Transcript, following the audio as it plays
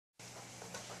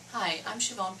Hi, I'm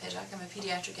Siobhan Pittock. I'm a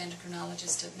paediatric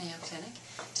endocrinologist at Mayo Clinic.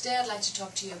 Today I'd like to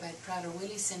talk to you about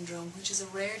Prader-Willi syndrome, which is a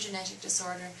rare genetic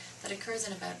disorder that occurs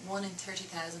in about 1 in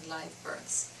 30,000 live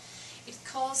births. It's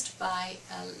caused by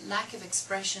a lack of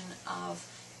expression of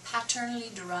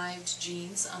paternally derived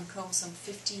genes on chromosome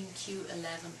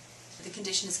 15q11. The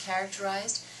condition is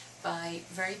characterized by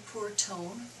very poor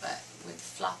tone, with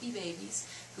floppy babies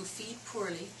who feed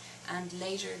poorly, and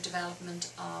later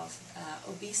development of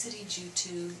obesity due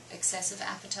to excessive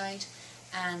appetite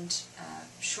and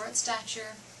short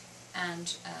stature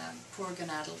and poor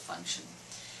gonadal function.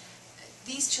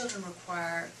 These children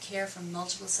require care from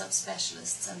multiple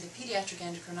subspecialists, and the paediatric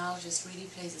endocrinologist really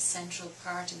plays a central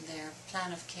part in their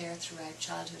plan of care throughout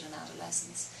childhood and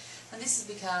adolescence. And this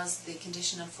is because the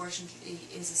condition unfortunately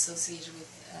is associated with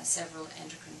several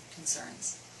endocrine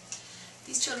concerns.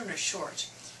 These children are short.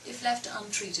 If left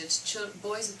untreated,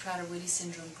 boys with Prader-Willi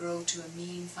syndrome grow to a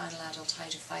mean final adult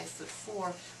height of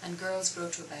 5'4", and girls grow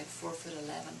to about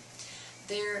 4'11".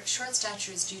 Their short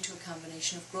stature is due to a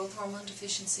combination of growth hormone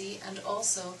deficiency, and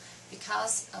also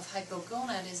because of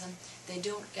hypogonadism, they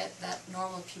don't get that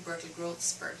normal pubertal growth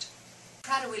spurt.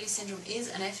 Prader-Willi syndrome is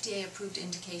an FDA-approved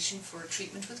indication for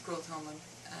treatment with growth hormone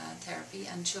therapy,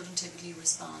 and children typically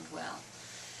respond well.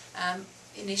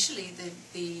 Initially,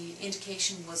 the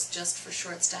indication was just for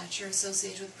short stature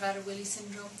associated with Prader-Willi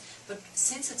syndrome, but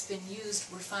since it's been used,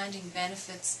 we're finding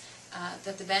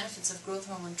that the benefits of growth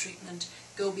hormone treatment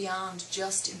go beyond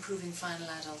just improving final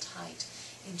adult height.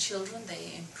 In children,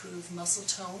 they improve muscle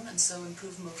tone and so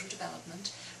improve motor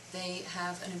development. They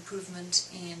have an improvement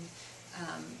in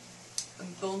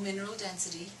bone mineral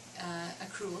density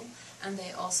accrual, and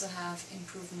they also have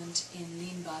improvement in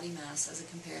lean body mass as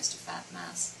it compares to fat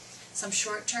mass. Some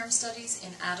short-term studies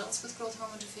in adults with growth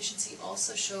hormone deficiency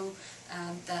also show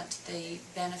that they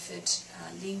benefit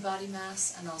lean body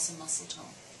mass and also muscle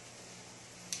tone.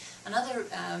 Another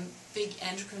big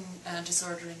endocrine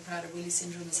disorder in Prader-Willi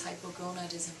syndrome is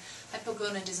hypogonadism.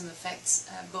 Hypogonadism affects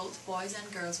both boys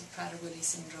and girls with Prader-Willi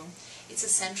syndrome. It's a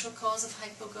central cause of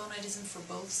hypogonadism for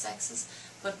both sexes,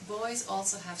 but boys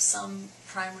also have some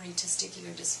primary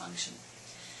testicular dysfunction.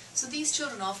 So these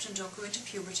children often don't go into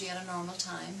puberty at a normal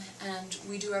time, and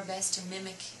we do our best to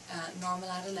mimic normal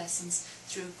adolescence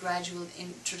through gradual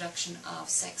introduction of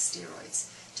sex steroids.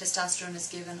 Testosterone is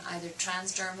given either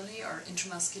transdermally or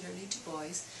intramuscularly to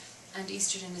boys, and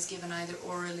estrogen is given either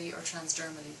orally or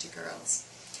transdermally to girls.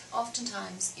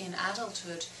 Oftentimes in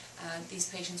adulthood, these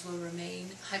patients will remain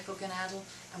hypogonadal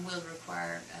and will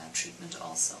require treatment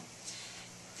also.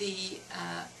 The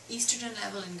estrogen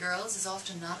level in girls is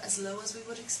often not as low as we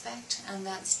would expect, and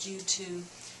that's due to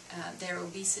their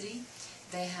obesity.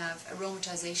 They have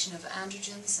aromatization of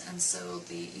androgens, and so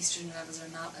the estrogen levels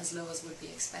are not as low as would be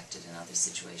expected in other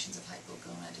situations of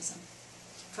hypogonadism.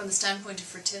 From the standpoint of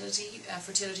fertility,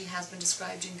 fertility has been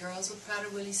described in girls with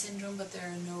Prader-Willi syndrome, but there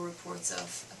are no reports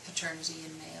of paternity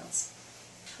in males.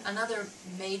 Another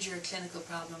major clinical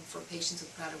problem for patients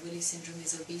with Prader-Willi syndrome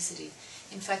is obesity.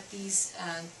 In fact, these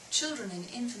children in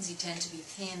infancy tend to be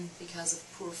thin because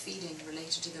of poor feeding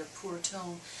related to their poor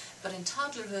tone, but in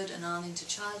toddlerhood and on into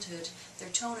childhood, their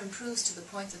tone improves to the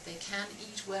point that they can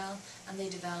eat well and they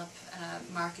develop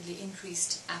markedly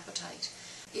increased appetite.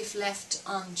 If left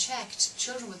unchecked,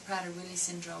 children with Prader-Willi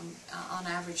syndrome on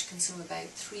average consume about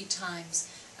 3 times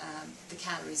the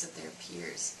calories of their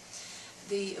peers.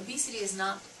 The obesity is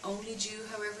not only due,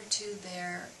 however, to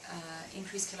their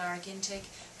increased caloric intake.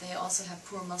 They also have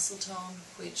poor muscle tone,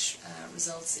 which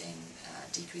results in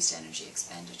decreased energy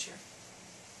expenditure.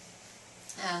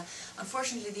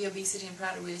 Unfortunately, the obesity in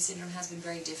Prader-Willi syndrome has been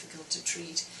very difficult to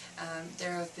treat.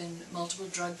 There have been multiple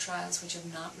drug trials which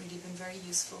have not really been very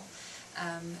useful.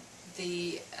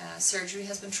 The surgery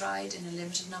has been tried in a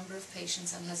limited number of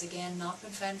patients and has again not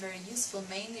been found very useful,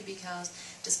 mainly because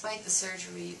despite the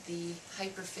surgery, the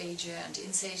hyperphagia and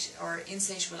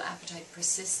insatiable appetite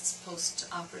persists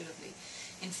post-operatively.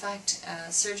 In fact,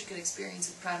 surgical experience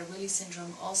with Prader-Willi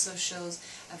syndrome also shows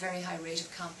a very high rate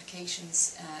of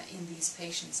complications in these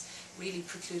patients, really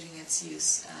precluding its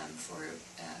use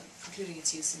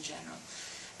in general.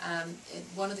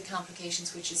 One of the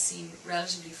complications which is seen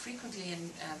relatively frequently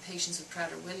in patients with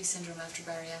Prader-Willi syndrome after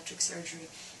bariatric surgery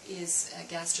is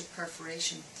gastric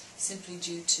perforation, simply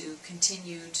due to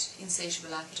continued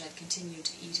insatiable appetite, continued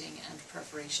eating, and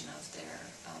perforation of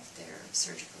their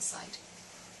surgical site.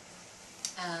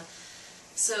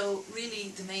 So really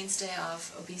the mainstay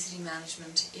of obesity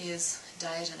management is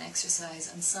diet and exercise,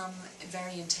 and some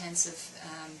very intensive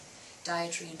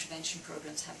dietary intervention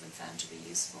programs have been found to be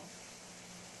useful.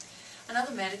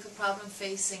 Another medical problem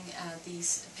facing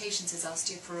these patients is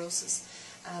osteoporosis.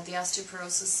 The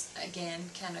osteoporosis,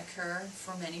 again, can occur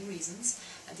for many reasons.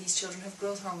 These children have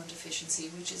growth hormone deficiency,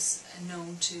 which is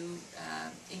known to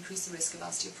increase the risk of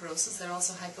osteoporosis. They're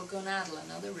also hypogonadal,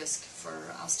 another risk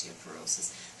for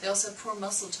osteoporosis. They also have poor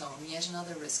muscle tone, yet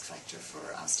another risk factor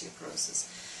for osteoporosis.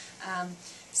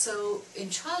 So in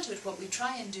childhood, what we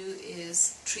try and do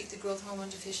is treat the growth hormone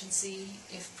deficiency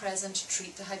if present,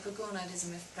 treat the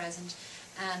hypogonadism if present,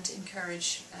 and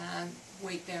encourage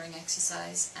weight-bearing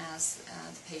exercise as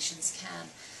the patients can.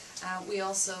 We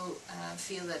also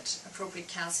feel that appropriate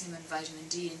calcium and vitamin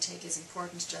D intake is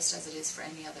important, just as it is for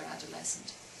any other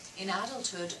adolescent. In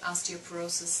adulthood,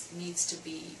 osteoporosis needs to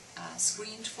be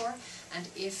screened for, and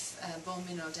if bone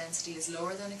mineral density is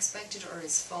lower than expected or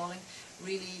is falling,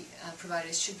 really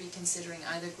providers should be considering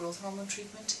either growth hormone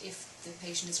treatment if the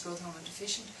patient is growth hormone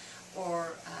deficient,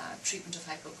 or treatment of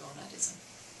hypogonadism.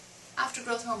 After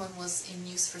growth hormone was in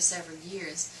use for several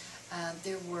years,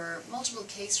 there were multiple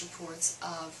case reports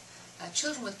of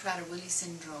children with Prader-Willi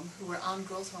syndrome who were on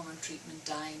growth hormone treatment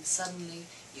dying suddenly,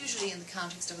 usually in the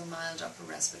context of a mild upper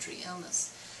respiratory illness.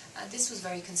 This was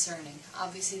very concerning.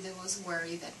 Obviously, there was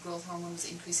worry that growth hormone was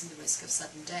increasing the risk of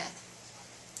sudden death.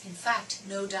 In fact,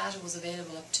 no data was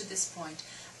available up to this point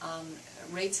on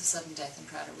rates of sudden death in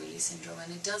Prader-Willi syndrome,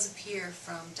 and it does appear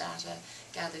from data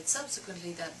gathered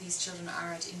subsequently that these children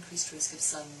are at increased risk of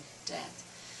sudden death.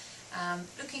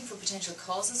 Looking for potential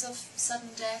causes of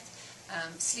sudden death,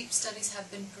 sleep studies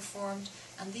have been performed,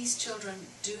 and these children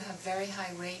do have very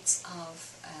high rates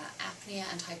of apnea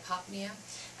and hypopnea,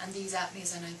 and these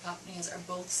apneas and hypopneas are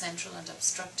both central and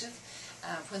obstructive.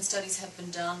 When studies have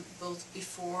been done both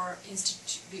before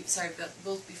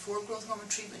growth hormone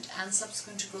treatment and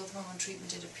subsequent to growth hormone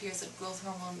treatment, it appears that growth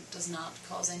hormone does not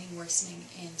cause any worsening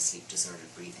in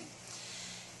sleep-disordered breathing.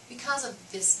 Because of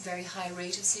this very high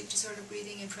rate of sleep-disordered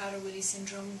breathing in Prader-Willi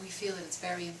syndrome, we feel that it's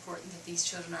very important that these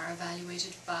children are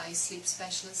evaluated by sleep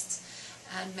specialists,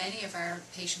 and many of our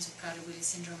patients with Prader-Willi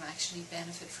syndrome actually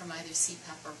benefit from either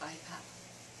CPAP or BiPAP.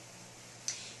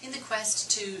 In the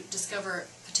quest to discover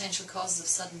potential causes of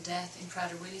sudden death in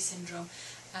Prader-Willi syndrome,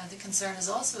 the concern has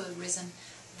also arisen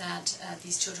that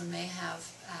these children may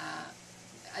have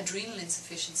adrenal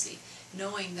insufficiency,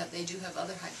 knowing that they do have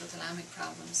other hypothalamic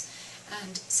problems.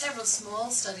 And several small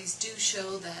studies do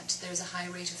show that there's a high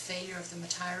rate of failure of the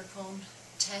metyrapone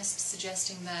test,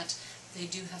 suggesting that they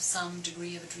do have some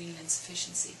degree of adrenal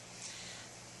insufficiency.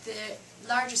 The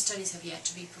larger studies have yet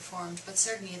to be performed, but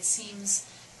certainly it seems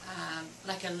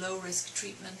like a low-risk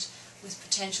treatment with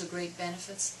potential great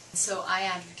benefits. So I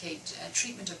advocate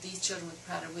treatment of these children with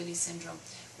Prader-Willi syndrome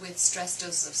with stress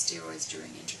doses of steroids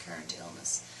during intercurrent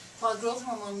illness. While growth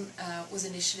hormone was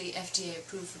initially FDA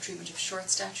approved for treatment of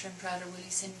short stature in Prader-Willi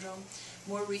syndrome,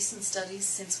 more recent studies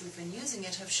since we've been using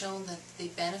it have shown that the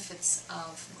benefits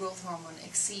of growth hormone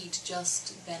exceed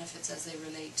just benefits as they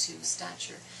relate to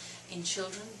stature. In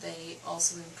children, they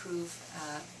also improve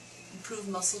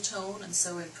muscle tone, and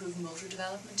so improve motor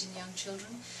development in young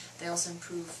children. They also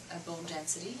improve bone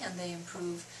density, and they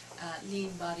improve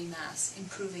lean body mass,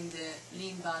 improving the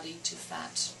lean body to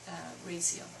fat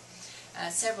ratio.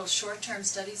 Several short-term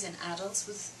studies in adults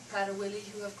with Prader-Willi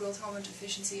who have growth hormone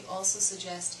deficiency also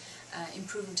suggest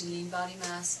improvement in lean body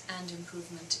mass and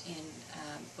improvement in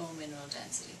bone mineral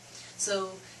density.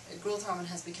 So growth hormone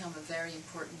has become a very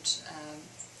important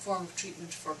form of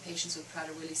treatment for patients with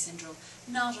Prader-Willi syndrome,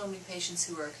 not only patients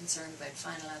who are concerned about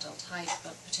final adult height,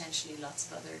 but potentially lots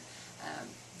of other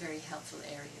very helpful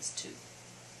areas too.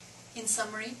 In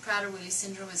summary, Prader-Willi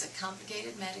syndrome is a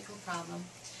complicated medical problem.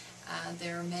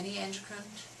 There are many endocrine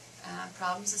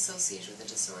problems associated with the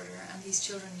disorder, and these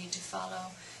children need to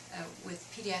follow with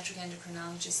pediatric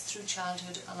endocrinologists through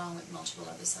childhood, along with multiple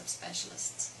other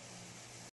subspecialists.